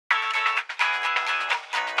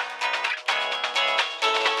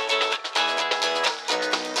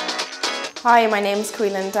Hi, my name is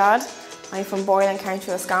Quillan Dodd. I'm from Boylan, County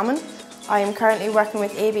Roscommon. I am currently working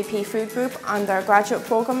with ABP Food Group on their graduate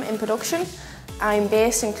programme in production. I'm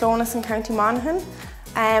based in Clones in County Monaghan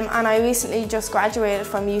and I recently just graduated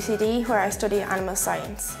from UCD where I study animal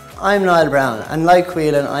science. I'm Niall Brown and like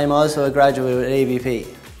Quillan, I'm also a graduate with ABP.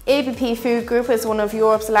 ABP Food Group is one of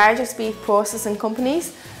Europe's largest beef processing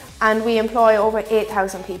companies and we employ over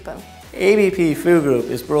 8,000 people. ABP Food Group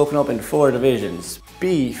is broken up into 4 divisions: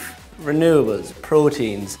 beef, renewables,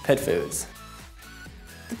 proteins, pet foods.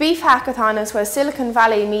 The Beef Hackathon is where Silicon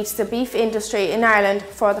Valley meets the beef industry in Ireland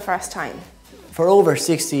for the first time. For over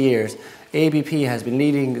 60 years, ABP has been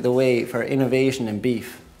leading the way for innovation in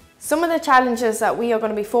beef. Some of the challenges that we are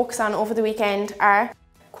going to be focused on over the weekend are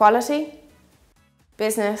quality,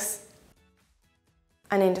 business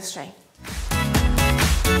and industry.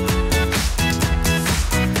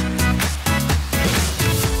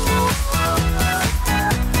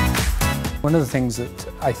 One of the things that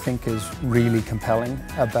I think is really compelling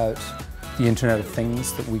about the Internet of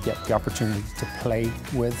Things that we get the opportunity to play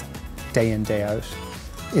with day in, day out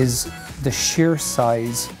is the sheer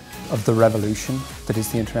size of the revolution that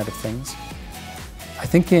is the Internet of Things. I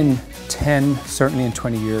think in 10, certainly in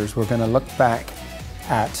 20 years, we're going to look back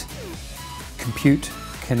at compute,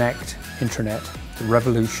 connect, internet, the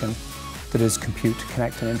revolution that is compute,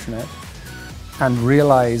 connect and internet, and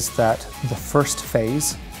realize that the first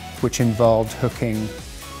phase, which involved hooking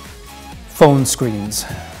phone screens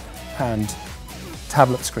and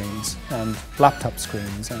tablet screens and laptop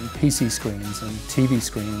screens and PC screens and TV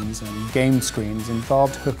screens and game screens,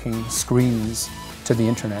 involved hooking screens to the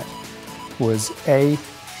internet, was A,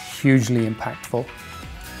 hugely impactful,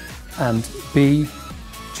 and B,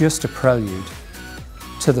 just a prelude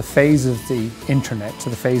to the phase of the internet,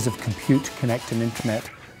 to the phase of compute, connect and internet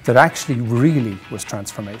that actually really was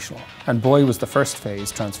transformational. And boy, was the first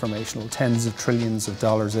phase transformational, tens of trillions of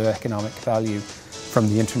dollars of economic value from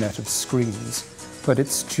the Internet of Screens. But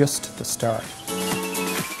it's just the start.